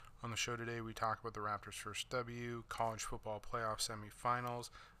On the show today, we talk about the Raptors' first W, college football playoff semifinals,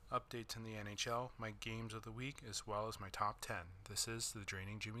 updates in the NHL, my games of the week, as well as my top 10. This is the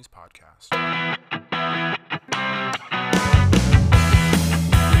Draining Jimmy's podcast.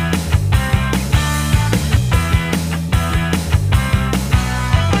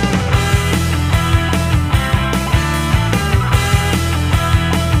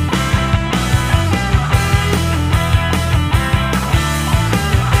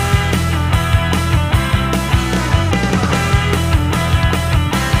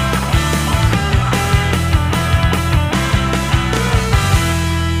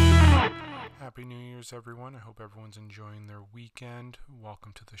 Happy New Year's, everyone. I hope everyone's enjoying their weekend.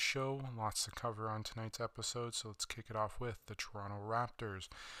 Welcome to the show. Lots to cover on tonight's episode, so let's kick it off with the Toronto Raptors.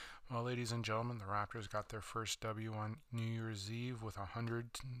 Well, ladies and gentlemen, the Raptors got their first W on New Year's Eve with a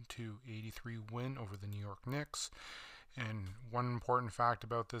 100-83 win over the New York Knicks. And one important fact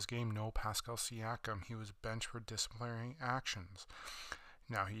about this game, no Pascal Siakam. He was benched for disciplinary actions.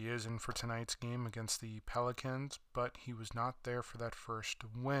 Now, he is in for tonight's game against the Pelicans, but he was not there for that first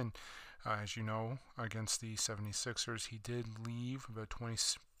win. As you know, against the 76ers, he did leave about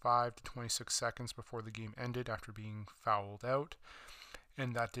 25 to 26 seconds before the game ended after being fouled out.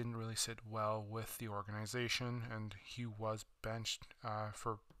 And that didn't really sit well with the organization, and he was benched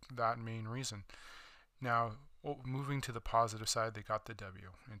for that main reason. Now, moving to the positive side, they got the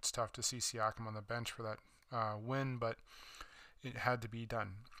W. It's tough to see Siakam on the bench for that win, but it had to be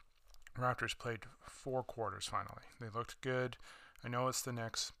done. Raptors played 4 quarters finally. They looked good. I know it's the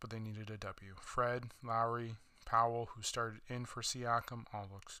Knicks, but they needed a W. Fred, Lowry, Powell, who started in for Siakam, all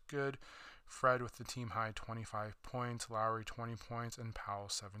looks good. Fred with the team high 25 points, Lowry 20 points, and Powell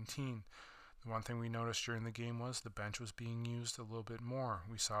 17. The one thing we noticed during the game was the bench was being used a little bit more.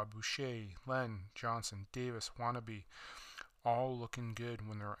 We saw Boucher, Len, Johnson, Davis, Wannabe, all looking good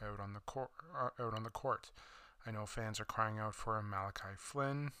when they're out on the court. I know fans are crying out for a Malachi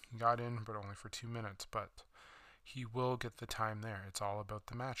Flynn. He got in, but only for 2 minutes, but he will get the time there. It's all about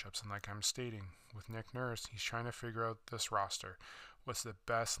the matchups, and like I'm stating, with Nick Nurse, he's trying to figure out this roster. What's the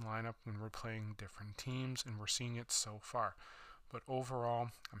best lineup when we're playing different teams, and we're seeing it so far. But overall,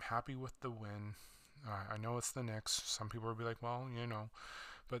 I'm happy with the win. I know it's the Knicks. Some people will be like, well,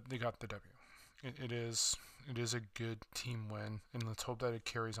 but they got the W. It is a good team win, and let's hope that it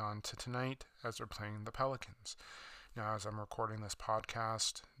carries on to tonight as they're playing the Pelicans. Now, as I'm recording this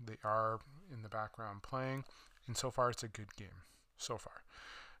podcast, they are in the background playing, and so far it's a good game. So far.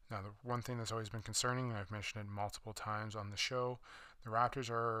 Now, the one thing that's always been concerning, and I've mentioned it multiple times on the show, the Raptors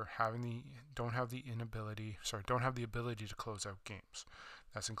don't have the ability to close out games.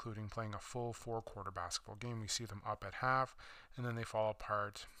 That's including playing a full 4-quarter basketball game. We see them up at half, and then they fall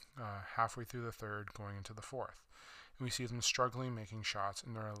apart halfway through the third, going into the fourth. And we see them struggling making shots,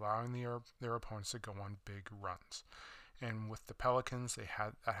 and they're allowing their opponents to go on big runs. And with the Pelicans, that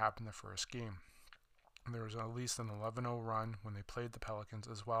happened the first game. There was at least an 11-0 run when they played the Pelicans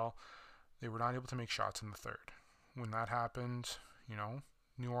as well. They were not able to make shots in the third. When that happened,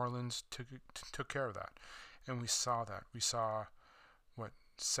 New Orleans took care of that. And we saw that. We saw,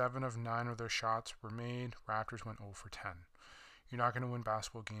 7 of 9 of their shots were made. Raptors went 0 for 10. You're not going to win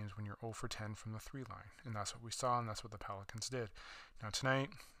basketball games when you're 0 for 10 from the 3 line. And that's what we saw, and that's what the Pelicans did. Now tonight,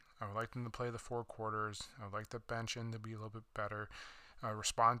 I would like them to play the 4 quarters. I would like the bench in to be a little bit better.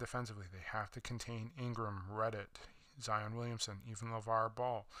 Respond defensively. They have to contain Ingram, Reddit, Zion Williamson, even LeVar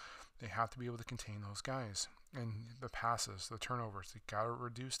Ball. They have to be able to contain those guys. And the passes, the turnovers, they got to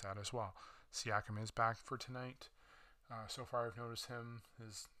reduce that as well. Siakam is back for tonight. So far I've noticed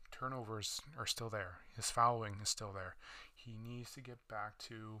his turnovers are still there. His fouling is still there. He needs to get back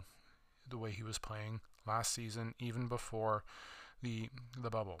to the way he was playing last season, even before the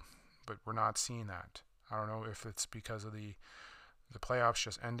bubble. But we're not seeing that. I don't know if it's because of the playoffs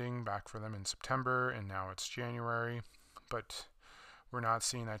just ending back for them in September, and now it's January, but we're not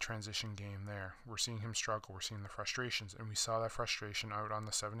seeing that transition game there. We're seeing him struggle. We're seeing the frustrations, and we saw that frustration out on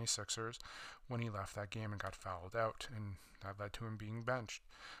the 76ers when he left that game and got fouled out, and that led to him being benched.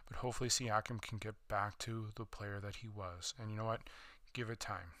 But hopefully Siakam can get back to the player that he was, and you know what? Give it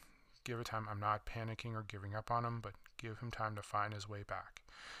time. Give it time. I'm not panicking or giving up on him, but give him time to find his way back.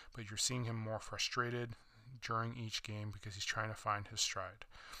 But you're seeing him more frustrated during each game because he's trying to find his stride.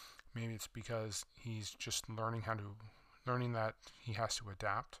 Maybe it's because he's just learning that he has to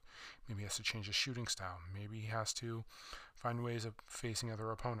adapt. Maybe he has to change his shooting style. Maybe he has to find ways of facing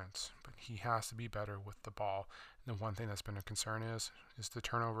other opponents. But he has to be better with the ball. And the one thing that's been a concern is the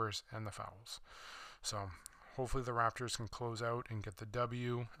turnovers and the fouls. So hopefully the Raptors can close out and get the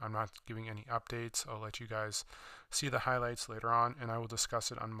W. I'm not giving any updates. I'll let you guys see the highlights later on, and I will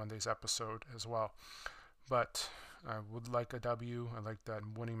discuss it on Monday's episode as well. But I would like a W. I like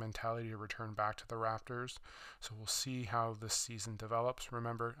that winning mentality to return back to the Raptors. So we'll see how this season develops.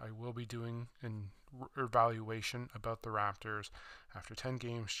 Remember, I will be doing an evaluation about the Raptors after 10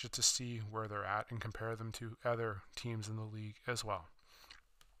 games just to see where they're at and compare them to other teams in the league as well.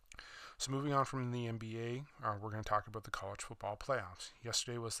 So moving on from the NBA, we're going to talk about the college football playoffs.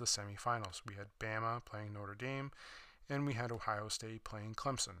 Yesterday was the semifinals. We had Bama playing Notre Dame, and we had Ohio State playing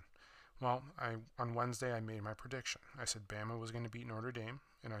Clemson. Well, on Wednesday, I made my prediction. I said Bama was going to beat Notre Dame,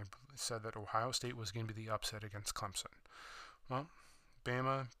 and I said that Ohio State was going to be the upset against Clemson. Well,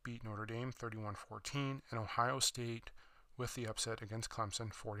 Bama beat Notre Dame 31-14, and Ohio State with the upset against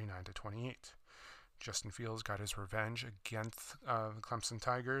Clemson 49-28. Justin Fields got his revenge against the Clemson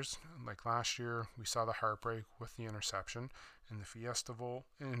Tigers. Like last year, we saw the heartbreak with the interception in the Fiesta Bowl,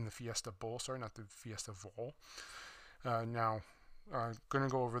 not the Fiesta Bowl. Now, going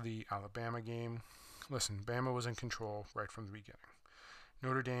to go over the Alabama game. Listen, Bama was in control right from the beginning.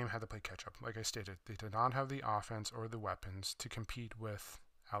 Notre Dame had to play catch up. Like I stated, they did not have the offense or the weapons to compete with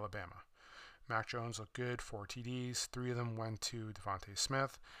Alabama. Mac Jones looked good, 4 TDs. 3 of them went to Devontae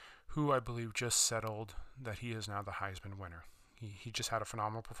Smith, who I believe just settled that he is now the Heisman winner. He just had a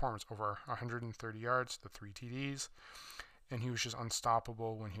phenomenal performance, over 130 yards, the 3 TDs, and he was just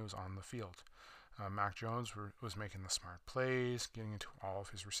unstoppable when he was on the field. Mac Jones was making the smart plays, getting into all of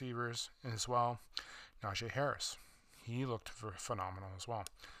his receivers as well. Najee Harris, he looked phenomenal as well.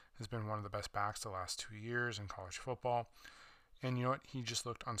 Has been one of the best backs the last 2 years in college football. And you know what? He just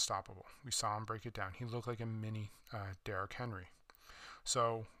looked unstoppable. We saw him break it down. He looked like a mini Derrick Henry.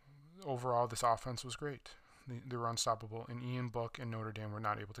 So overall, this offense was great. They were unstoppable, and Ian Book and Notre Dame were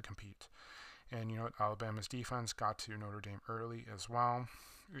not able to compete. And you know what? Alabama's defense got to Notre Dame early as well.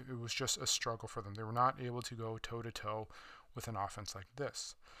 It was just a struggle for them. They were not able to go toe-to-toe with an offense like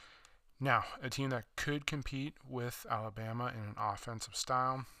this. Now, a team that could compete with Alabama in an offensive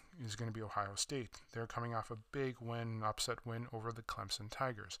style is going to be Ohio State. They're coming off a big win, an upset win over the Clemson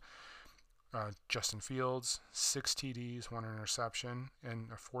Tigers. Justin Fields, 6 TDs, 1 interception, and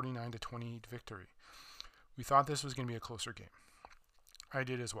a 49-28 victory. We thought this was going to be a closer game. I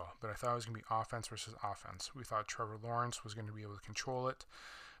did as well, but I thought it was going to be offense versus offense. We thought Trevor Lawrence was going to be able to control it,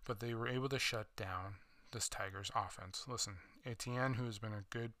 but they were able to shut down this Tigers offense. Listen, Etienne, who has been a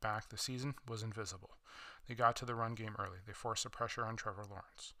good back this season, was invisible. They got to the run game early. They forced the pressure on Trevor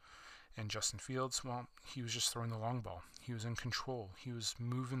Lawrence. And Justin Fields, well, he was just throwing the long ball. He was in control. He was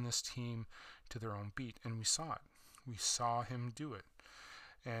moving this team to their own beat, and we saw it. We saw him do it.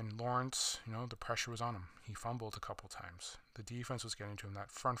 And Lawrence, you know, the pressure was on him. He fumbled a couple times. The defense was getting to him.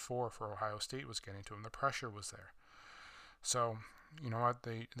 That front four for Ohio State was getting to him. The pressure was there. So, you know what?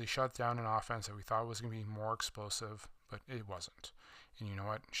 They shut down an offense that we thought was going to be more explosive, but it wasn't. And you know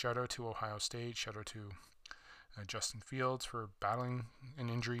what? Shout out to Ohio State. Shout out to Justin Fields for battling an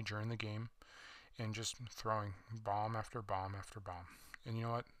injury during the game and just throwing bomb after bomb after bomb. And you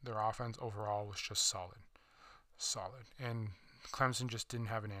know what? Their offense overall was just solid. And Clemson just didn't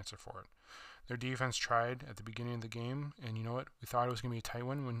have an answer for it. Their defense tried at the beginning of the game, and you know what? We thought it was going to be a tight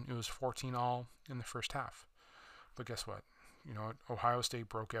one when it was 14-all in the first half. But guess what? You know what? Ohio State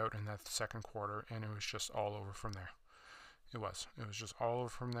broke out in that second quarter, and it was just all over from there. It was just all over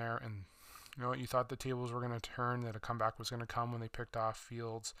from there, and you know what? You thought the tables were going to turn, that a comeback was going to come when they picked off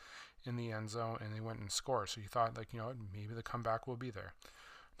Fields in the end zone, and they went and scored. So you thought, like, you know what? Maybe the comeback will be there.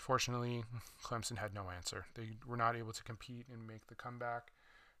 Unfortunately, Clemson had no answer. They were not able to compete and make the comeback.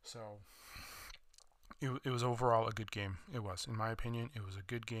 So it was overall a good game. It was, in my opinion, it was a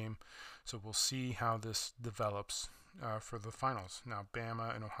good game. So we'll see how this develops for the finals. Now,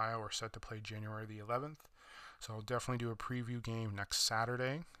 Bama and Ohio are set to play January the 11th. So I'll definitely do a preview game next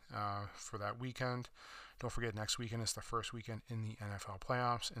Saturday for that weekend. Don't forget, next weekend is the first weekend in the NFL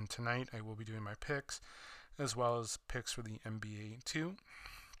playoffs. And tonight I will be doing my picks, as well as picks for the NBA too.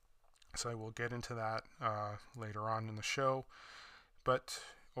 So I will get into that later on in the show. But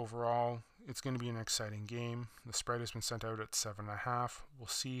overall, it's going to be an exciting game. The spread has been sent out at 7.5. We'll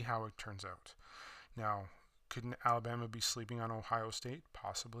see how it turns out. Now, could Alabama be sleeping on Ohio State?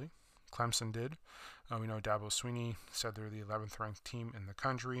 Possibly. Clemson did. We know Dabo Swinney said they're the 11th ranked team in the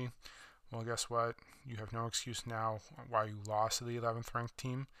country. Well, guess what? You have no excuse now why you lost to the 11th ranked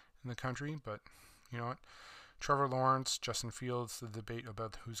team in the country. But you know what? Trevor Lawrence, Justin Fields, the debate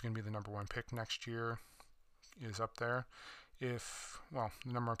about who's going to be the number one pick next year is up there. The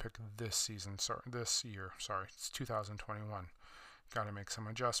number one pick this year, it's 2021. got to make some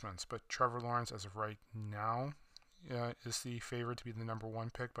adjustments. But Trevor Lawrence, as of right now, is the favorite to be the number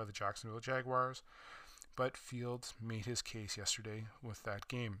 1 pick by the Jacksonville Jaguars. But Fields made his case yesterday with that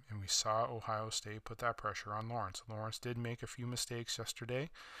game, and we saw Ohio State put that pressure on Lawrence. Lawrence did make a few mistakes yesterday,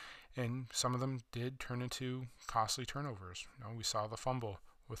 and some of them did turn into costly turnovers. We saw the fumble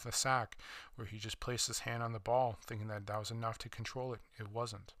with the sack where he just placed his hand on the ball thinking that was enough to control it. It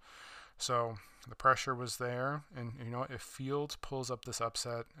wasn't. So the pressure was there, and if Fields pulls up this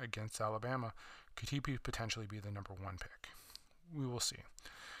upset against Alabama, could he potentially be the number 1 pick? We will see.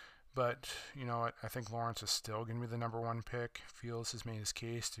 But, I think Lawrence is still going to be the number 1 pick. Fields has made his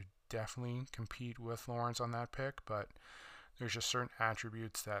case to definitely compete with Lawrence on that pick, but there's just certain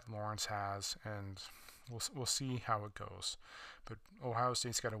attributes that Lawrence has, and we'll see how it goes. But Ohio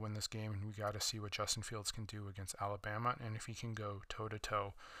State's got to win this game, and we got to see what Justin Fields can do against Alabama, and if he can go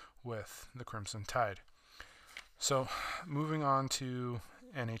toe-to-toe with the Crimson Tide. So, moving on to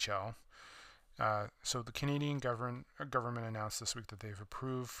NHL. So the Canadian government announced this week that they've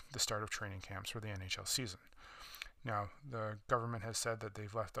approved the start of training camps for the NHL season. Now, the government has said that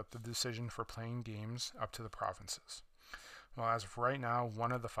they've left up the decision for playing games up to the provinces. Well, as of right now,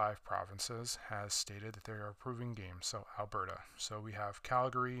 one of the 5 provinces has stated that they are approving games, so Alberta. So we have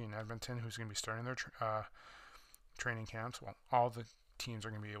Calgary and Edmonton, who's going to be starting their training camps. Well, all the teams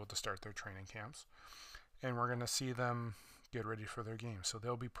are going to be able to start their training camps, and we're going to see them get ready for their games. So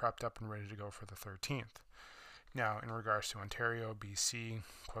they'll be prepped up and ready to go for the 13th. Now, in regards to Ontario, BC,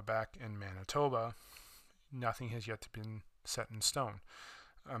 Quebec, and Manitoba, nothing has yet been set in stone.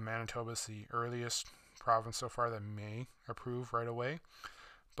 Manitoba is the earliest province so far that may approve right away,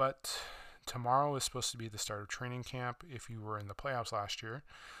 but tomorrow is supposed to be the start of training camp if you were in the playoffs last year.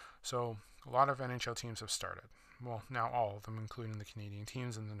 So a lot of NHL teams have started. Well, now all of them, including the Canadian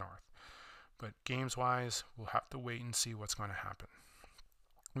teams in the North. But games-wise, we'll have to wait and see what's going to happen.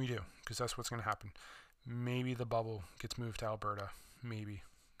 We do, because that's what's going to happen. Maybe the bubble gets moved to Alberta. Maybe.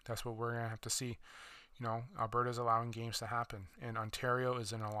 That's what we're going to have to see. Alberta's allowing games to happen, and Ontario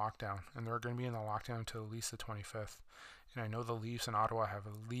is in a lockdown, and they're going to be in the lockdown until at least the 25th. And I know the Leafs in Ottawa have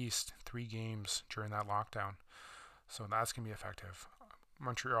at least 3 games during that lockdown, so that's going to be effective.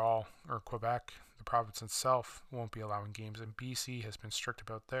 Montreal or Quebec, the province itself, won't be allowing games, and BC has been strict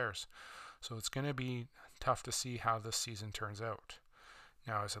about theirs. So it's going to be tough to see how this season turns out.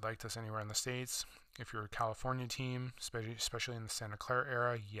 Now, is it like this anywhere in the States? If you're a California team, especially in the Santa Clara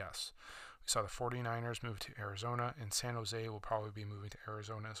era, yes. We saw the 49ers move to Arizona, and San Jose will probably be moving to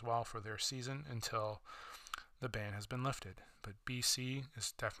Arizona as well for their season until the ban has been lifted. But BC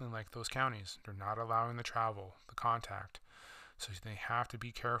is definitely like those counties. They're not allowing the travel, the contact. So they have to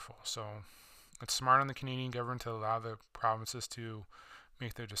be careful. So it's smart on the Canadian government to allow the provinces to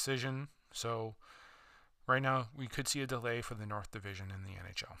make their decision. So right now we could see a delay for the North Division in the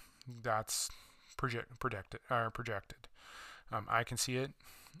NHL. That's projected. I can see it.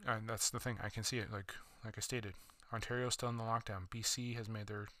 That's the thing. I can see it. Like I stated, Ontario's still in the lockdown. BC has made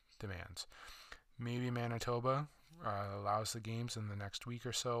their demands. Maybe Manitoba allows the games in the next week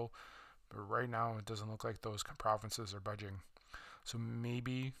or so. But right now it doesn't look like those provinces are budging. So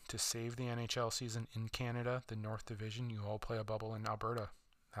maybe to save the NHL season in Canada, the North Division, you all play a bubble in Alberta.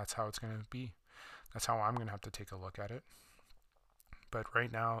 That's how it's going to be. That's how I'm going to have to take a look at it. But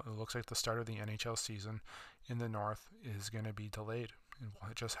right now, it looks like the start of the NHL season in the North is going to be delayed. And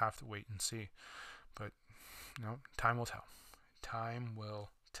we'll just have to wait and see. But, time will tell. Time will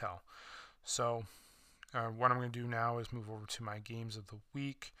tell. So, what I'm going to do now is move over to my games of the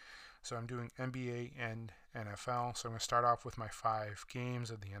week. So I'm doing NBA and NFL. So I'm going to start off with my 5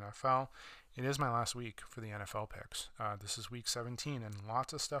 games of the NFL. It is my last week for the NFL picks. This is week 17 and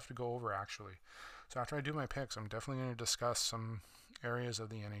lots of stuff to go over actually. So after I do my picks, I'm definitely going to discuss some areas of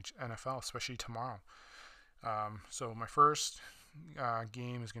the NFL, especially tomorrow. So my first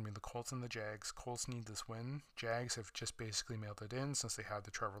game is going to be the Colts and the Jags. Colts need this win. Jags have just basically mailed it in since they had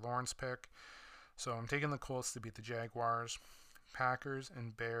the Trevor Lawrence pick. So I'm taking the Colts to beat the Jaguars. Packers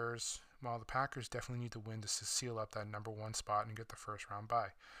and Bears, well, the Packers definitely need to win to seal up that number 1 spot and get the first round bye.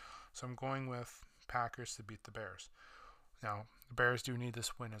 So I'm going with Packers to beat the Bears. Now, the Bears do need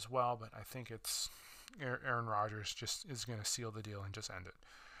this win as well, but I think it's Aaron Rodgers just is going to seal the deal and just end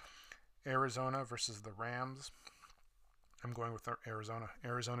it. Arizona versus the Rams. I'm going with Arizona.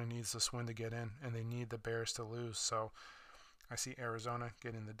 Arizona needs this win to get in, and they need the Bears to lose. So I see Arizona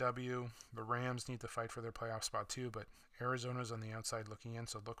getting the W. The Rams need to fight for their playoff spot too, but Arizona's on the outside looking in,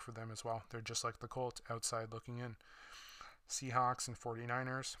 so look for them as well. They're just like the Colts, outside looking in. Seahawks and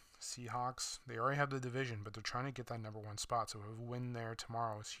 49ers. Seahawks, they already have the division, but they're trying to get that number 1 spot, so a win there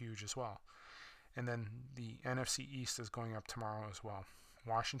tomorrow is huge as well. And then the NFC East is going up tomorrow as well.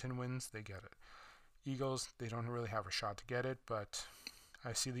 Washington wins, they get it. Eagles, they don't really have a shot to get it, but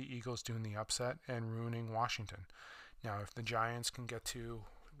I see the Eagles doing the upset and ruining Washington. Now, if the Giants can get to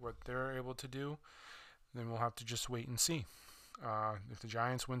what they're able to do, then we'll have to just wait and see. If the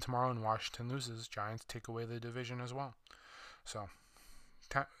Giants win tomorrow and Washington loses, Giants take away the division as well. So,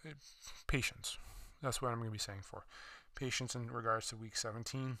 patience. That's what I'm going to be saying for. Patience in regards to Week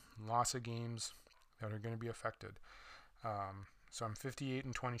 17. Lots of games that are going to be affected. So I'm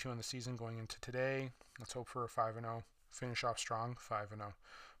 58-22 in the season going into today. Let's hope for a 5-0. Finish off strong, 5-0.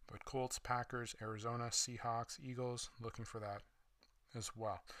 But Colts, Packers, Arizona, Seahawks, Eagles, looking for that as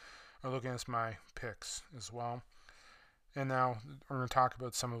well. I'm looking at my picks as well. And now we're going to talk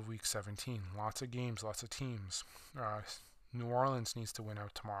about some of Week 17. Lots of games, lots of teams. New Orleans needs to win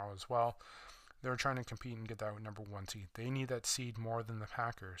out tomorrow as well. They're trying to compete and get that number 1 seed. They need that seed more than the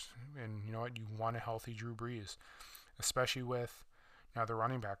Packers. And you know what? You want a healthy Drew Brees, especially with now the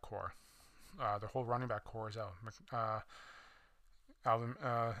running back core. The whole running back core is out. Alvin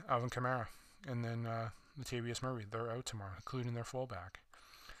Kamara and then Latavius Murray. They're out tomorrow, including their fullback.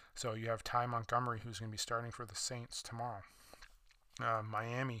 So you have Ty Montgomery, who's going to be starting for the Saints tomorrow.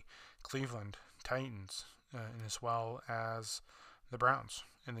 Miami, Cleveland, Titans, and as well as the Browns.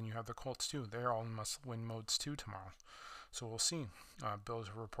 And then you have the Colts too. They're all in must-win modes too tomorrow. So we'll see. Bills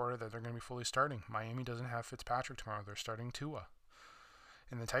have reported that they're going to be fully starting. Miami doesn't have Fitzpatrick tomorrow. They're starting Tua.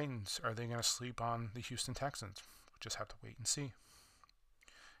 And the Titans, are they going to sleep on the Houston Texans? We'll just have to wait and see.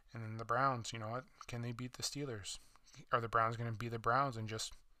 And then the Browns, you know what? Can they beat the Steelers? Are the Browns going to be the Browns and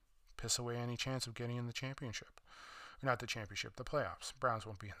just piss away any chance of getting in the championship? Or not the championship, the playoffs. Browns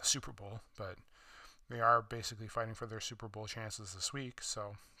won't be in the Super Bowl, but they are basically fighting for their Super Bowl chances this week,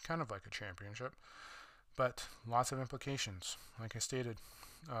 so kind of like a championship. But lots of implications. Like I stated,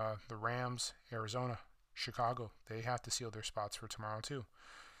 the Rams, Arizona, Chicago, they have to seal their spots for tomorrow too.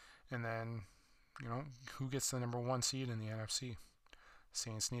 And then, you know, who gets the number 1 seed in the NFC?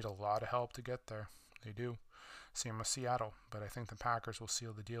 Saints need a lot of help to get there. They do. Same with Seattle, but I think the Packers will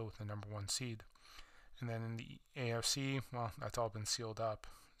seal the deal with the number 1 seed. And then in the AFC, well, that's all been sealed up.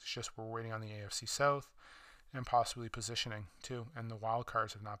 It's just we're waiting on the AFC South and possibly positioning too. And the wild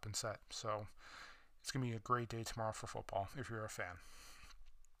cards have not been set. So it's going to be a great day tomorrow for football if you're a fan.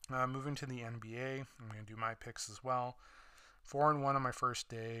 Moving to the NBA, I'm going to do my picks as well. 4-1 on my first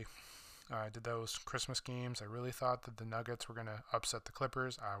day. I did those Christmas games. I really thought that the Nuggets were going to upset the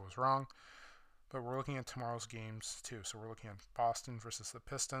Clippers. I was wrong. But we're looking at tomorrow's games too. So we're looking at Boston versus the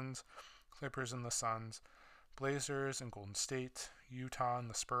Pistons, Clippers and the Suns, Blazers and Golden State, Utah and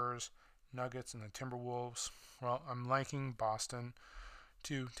the Spurs, Nuggets and the Timberwolves. Well, I'm liking Boston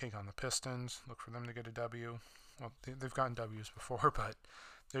to take on the Pistons. Look for them to get a W. Well, they've gotten W's before, but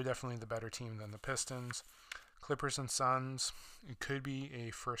they're definitely the better team than the Pistons. Clippers and Suns. It could be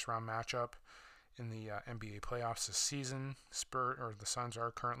a first-round matchup in the NBA playoffs this season. The Suns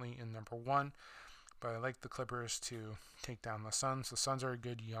are currently in number 1, but I like the Clippers to take down the Suns. The Suns are a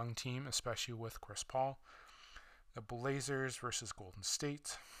good young team, especially with Chris Paul. The Blazers versus Golden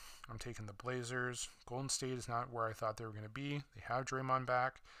State. I'm taking the Blazers. Golden State is not where I thought they were going to be. They have Draymond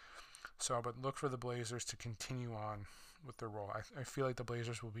back. But look for the Blazers to continue on with their role. I feel like the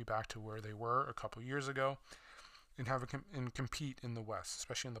Blazers will be back to where they were a couple years ago and compete in the West,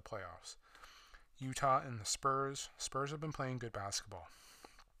 especially in the playoffs. Utah and the Spurs. Spurs have been playing good basketball.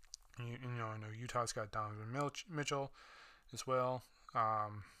 I know Utah's got Donovan Mitchell as well.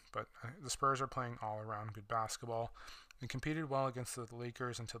 But the Spurs are playing all-around good basketball. They competed well against the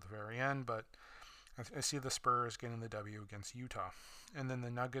Lakers until the very end, but I see the Spurs getting the W against Utah. And then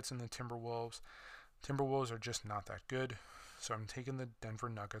the Nuggets and the Timberwolves. Timberwolves are just not that good, so I'm taking the Denver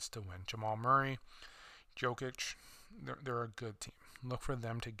Nuggets to win. Jamal Murray, Jokic, they're a good team. Look for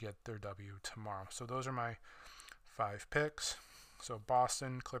them to get their W tomorrow. So those are my 5 picks. So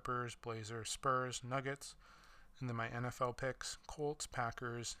Boston, Clippers, Blazers, Spurs, Nuggets. And then my NFL picks, Colts,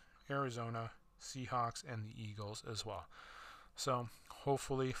 Packers, Arizona, Seahawks, and the Eagles as well. So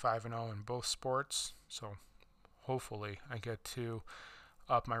hopefully 5-0 in both sports. So hopefully I get to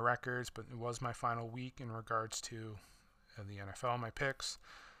up my records, but it was my final week in regards to the NFL, my picks.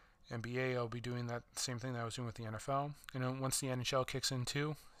 NBA, I'll be doing that same thing that I was doing with the NFL. And then once the NHL kicks in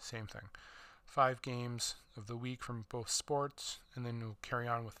too, same thing. 5 games of the week from both sports, and then we'll carry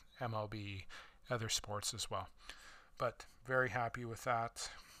on with MLB, other sports as well. But very happy with that,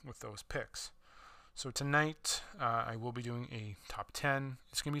 with those picks. So tonight, I will be doing a top 10.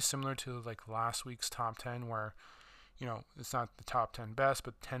 It's going to be similar to like last week's top 10 where, it's not the top 10 best,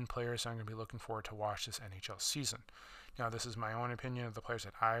 but 10 players I'm going to be looking forward to watch this NHL season. Now, this is my own opinion of the players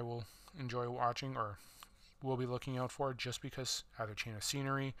that I will enjoy watching or will be looking out for, just because either change of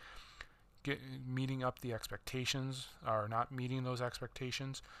scenery, meeting up the expectations, or not meeting those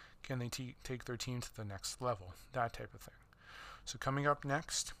expectations. Can they take their team to the next level? That type of thing. So coming up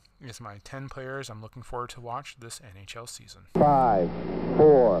next is my 10 players I'm looking forward to watch this NHL season. 5,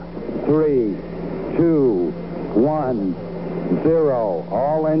 4, 3, 2, 1, 0.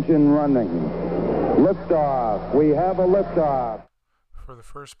 All engine running. Liftoff. We have a liftoff. For the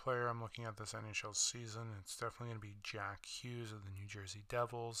first player I'm looking at this NHL season, it's definitely going to be Jack Hughes of the New Jersey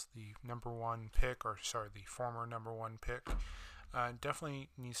Devils, the former number one pick. Definitely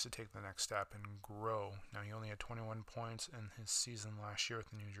needs to take the next step and grow. Now, he only had 21 points in his season last year with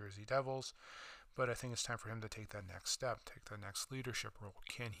the New Jersey Devils, but I think it's time for him to take that next step, take that next leadership role.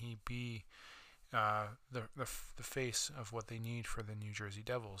 Can he be the face of what they need for the New Jersey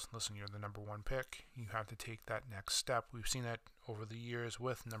Devils? Listen, you're the number one pick. You have to take that next step. We've seen that over the years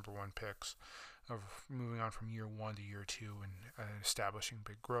with number one picks, of moving on from year one to year two and establishing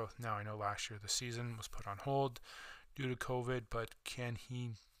big growth. Now, I know last year the season was put on hold due to COVID, but can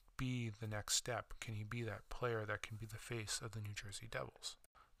he be the next step? Can he be that player that can be the face of the New Jersey Devils?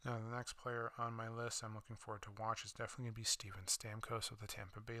 Now, the next player on my list I'm looking forward to watch is definitely going to be Steven Stamkos of the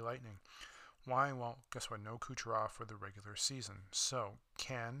Tampa Bay Lightning. Why? Well, guess what? No Kucherov for the regular season. So,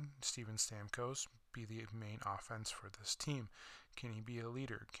 can Steven Stamkos be the main offense for this team? Can he be a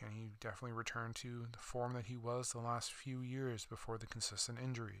leader? Can he definitely return to the form that he was the last few years before the consistent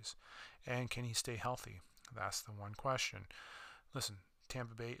injuries? And can he stay healthy? That's the one question. Listen,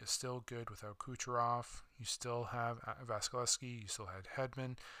 Tampa Bay is still good without Kucherov. You still have Vasilevsky. You still had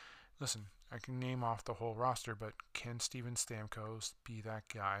Hedman. Listen, I can name off the whole roster, but can Steven Stamkos be that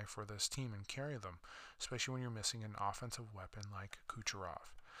guy for this team and carry them, especially when you're missing an offensive weapon like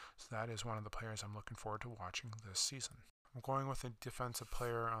Kucherov? So that is one of the players I'm looking forward to watching this season. I'm going with a defensive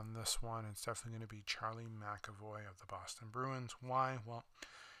player on this one. It's definitely going to be Charlie McAvoy of the Boston Bruins. Why? Well,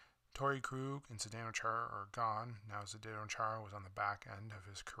 Torrey Krug and Zdeno Chara are gone. Now, Zdeno Chara was on the back end of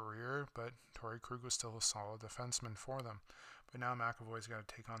his career, but Torrey Krug was still a solid defenseman for them. But now McAvoy's got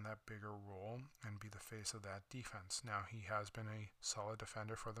to take on that bigger role and be the face of that defense. Now, he has been a solid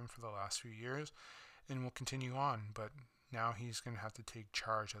defender for them for the last few years and will continue on, but now he's going to have to take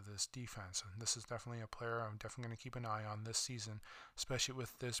charge of this defense. And this is definitely a player I'm definitely going to keep an eye on this season, especially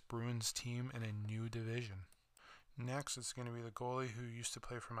with this Bruins team in a new division. Next, it's going to be the goalie who used to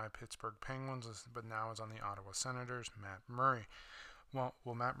play for my Pittsburgh Penguins, but now is on the Ottawa Senators, Matt Murray. Well,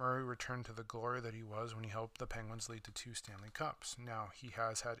 will Matt Murray return to the glory that he was when he helped the Penguins lead to 2 Stanley Cups? Now, he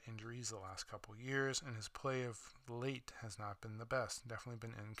has had injuries the last couple years, and his play of late has not been the best, definitely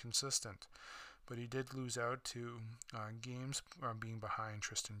been inconsistent. But he did lose out to games being behind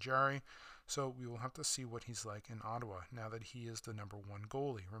Tristan Jarry, so we will have to see what he's like in Ottawa now that he is the number one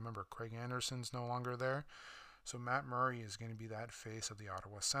goalie. Remember, Craig Anderson's no longer there. So Matt Murray is going to be that face of the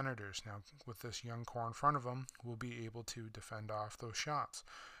Ottawa Senators. Now, with this young core in front of him, we'll be able to defend off those shots.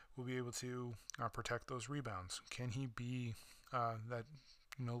 We'll be able to protect those rebounds. Can he be that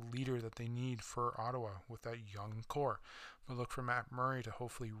leader that they need for Ottawa with that young core? But look for Matt Murray to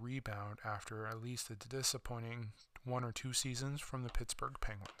hopefully rebound after at least a disappointing 1 or 2 seasons from the Pittsburgh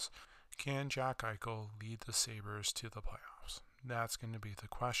Penguins. Can Jack Eichel lead the Sabres to the playoffs? That's going to be the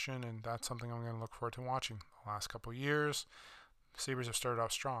question, and that's something I'm going to look forward to watching. The last couple of years, the Sabres have started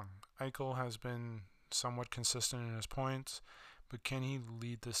off strong. Eichel has been somewhat consistent in his points, but can he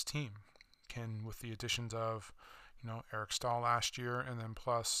lead this team? Can, with the additions of, Eric Stahl last year and then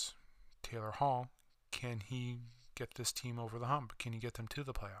plus Taylor Hall, can he get this team over the hump? Can he get them to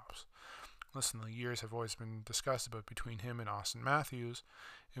the playoffs? Listen, the years have always been discussed about between him and Austin Matthews,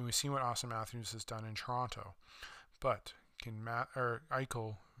 and we've seen what Austin Matthews has done in Toronto. But can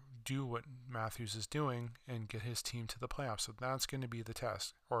Eichel do what Matthews is doing and get his team to the playoffs? So that's going to be the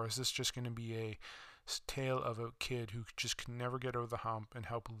test. Or is this just going to be a tale of a kid who just can never get over the hump and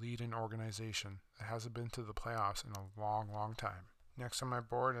help lead an organization that hasn't been to the playoffs in a long, long time? Next on my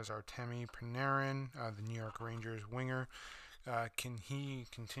board is Artemi Panarin, the New York Rangers winger. Can he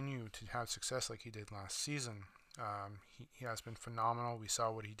continue to have success like he did last season? He has been phenomenal. We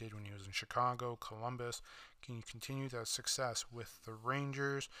saw what he did when he was in Chicago, Columbus. Can he continue that success with the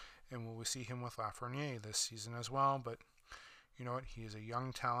Rangers? And will we see him with Lafreniere this season as well? But you know what? He is a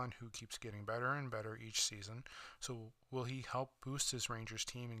young talent who keeps getting better and better each season. So will he help boost his Rangers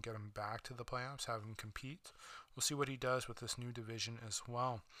team and get him back to the playoffs, have him compete? We'll see what he does with this new division as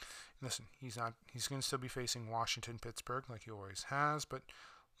well. Listen, he's going to still be facing Washington, Pittsburgh like he always has, but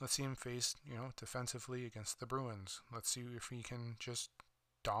let's see him face, defensively against the Bruins. Let's see if he can just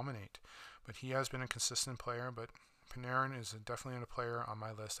dominate. But he has been a consistent player, but Panarin is definitely a player on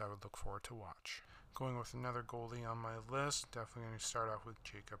my list I would look forward to watch. Going with another goalie on my list, definitely going to start off with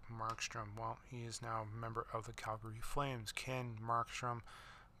Jacob Markstrom. Well, he is now a member of the Calgary Flames. Can Markstrom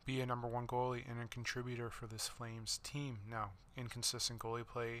be a number one goalie and a contributor for this Flames team? Now, inconsistent goalie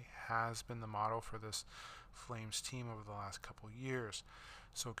play has been the motto for this Flames team over the last couple of years.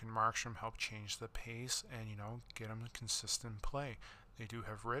 So can Markstrom help change the pace and, get them consistent play? They do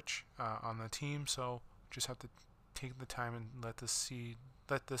have Rich on the team, so just have to take the time and let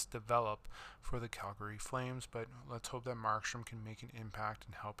this develop for the Calgary Flames, but let's hope that Markstrom can make an impact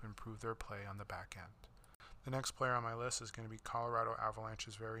and help improve their play on the back end. The next player on my list is going to be Colorado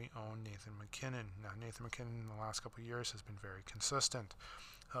Avalanche's very own Nathan MacKinnon. Now, Nathan MacKinnon in the last couple of years has been very consistent,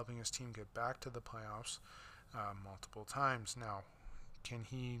 helping his team get back to the playoffs multiple times. Now, can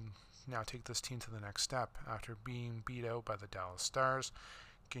he now take this team to the next step after being beat out by the Dallas Stars?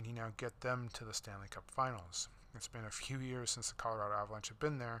 Can he now get them to the Stanley Cup Finals? It's been a few years since the Colorado Avalanche have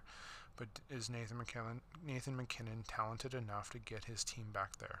been there, but is Nathan MacKinnon talented enough to get his team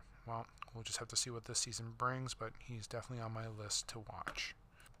back there? Well, we'll just have to see what this season brings, but he's definitely on my list to watch.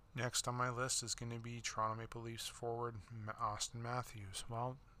 Next on my list is going to be Toronto Maple Leafs forward Auston Matthews.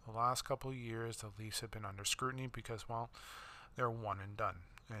 Well, the last couple of years, the Leafs have been under scrutiny because, they're one and done.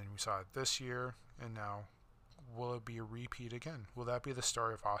 And we saw it this year, and now will it be a repeat again? Will that be the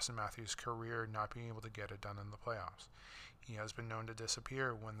story of Auston Matthews' career not being able to get it done in the playoffs? He has been known to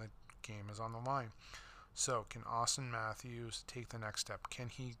disappear when the game is on the line. So can Auston Matthews take the next step? Can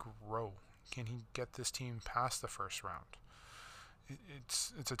he grow? Can he get this team past the first round?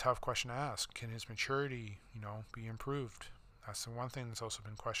 It's a tough question to ask. Can his maturity, be improved? That's the one thing that's also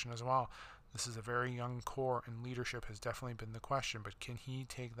been questioned as well. This is a very young core, and leadership has definitely been the question, but can he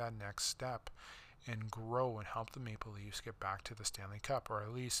take that next step and grow and help the Maple Leafs get back to the Stanley Cup, or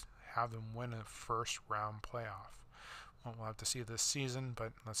at least have them win a first-round playoff? Well, we'll have to see this season,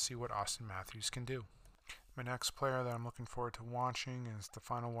 but let's see what Auston Matthews can do. My next player that I'm looking forward to watching is the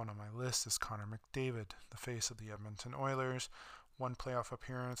final one on my list is Connor McDavid, the face of the Edmonton Oilers. One playoff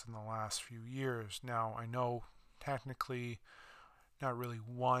appearance in the last few years. Now, I know technically not really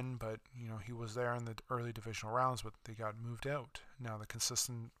one, but he was there in the early divisional rounds, but they got moved out. Now, the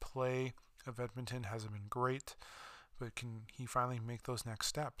consistent play of Edmonton hasn't been great, but can he finally make those next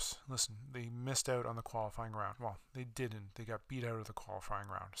steps? Listen, they missed out on the qualifying round. Well, they didn't. They got beat out of the qualifying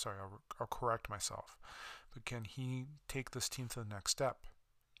round. Sorry, I'll correct myself. But can he take this team to the next step?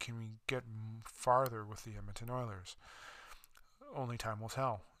 Can we get farther with the Edmonton Oilers? Only time will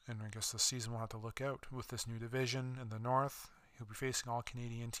tell. And I guess this season we'll have to look out. With this new division in the North, he'll be facing all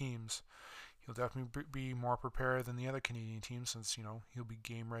Canadian teams. He'll definitely be more prepared than the other Canadian teams since, he'll be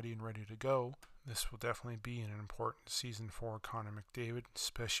game ready and ready to go. This will definitely be an important season for Connor McDavid,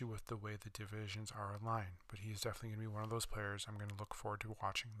 especially with the way the divisions are aligned. But he is definitely going to be one of those players I'm going to look forward to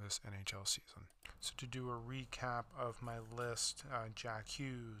watching this NHL season. So to do a recap of my list, Jack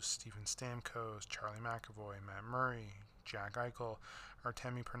Hughes, Steven Stamkos, Charlie McAvoy, Matt Murray, Jack Eichel,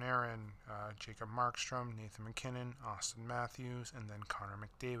 Artemi Panarin, Jacob Markstrom, Nathan MacKinnon, Auston Matthews, and then Connor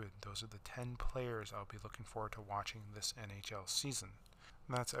McDavid. Those are the 10 players I'll be looking forward to watching this NHL season.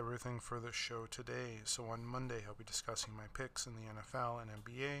 And that's everything for the show today. So on Monday, I'll be discussing my picks in the NFL and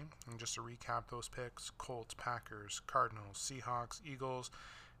NBA. And just to recap those picks, Colts, Packers, Cardinals, Seahawks, Eagles,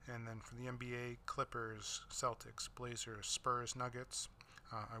 and then for the NBA, Clippers, Celtics, Blazers, Spurs, Nuggets.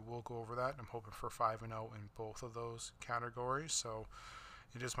 I will go over that. I'm hoping for 5-0 in both of those categories. So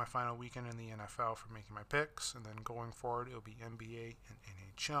it is my final weekend in the NFL for making my picks. And then going forward, it'll be NBA and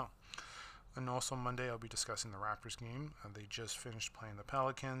NHL. And also Monday, I'll be discussing the Raptors game. They just finished playing the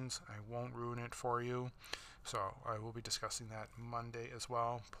Pelicans. I won't ruin it for you. So I will be discussing that Monday as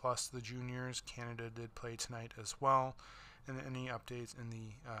well. Plus the juniors. Canada did play tonight as well. And any updates in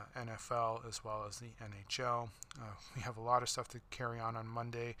the NFL as well as the NHL. We have a lot of stuff to carry on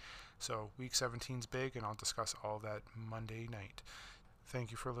Monday. So Week 17 is big, and I'll discuss all of that Monday night. Thank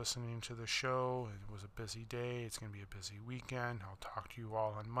you for listening to the show. It was a busy day. It's going to be a busy weekend. I'll talk to you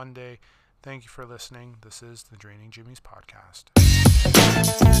all on Monday. Thank you for listening. This is the Draining Jimmy's podcast.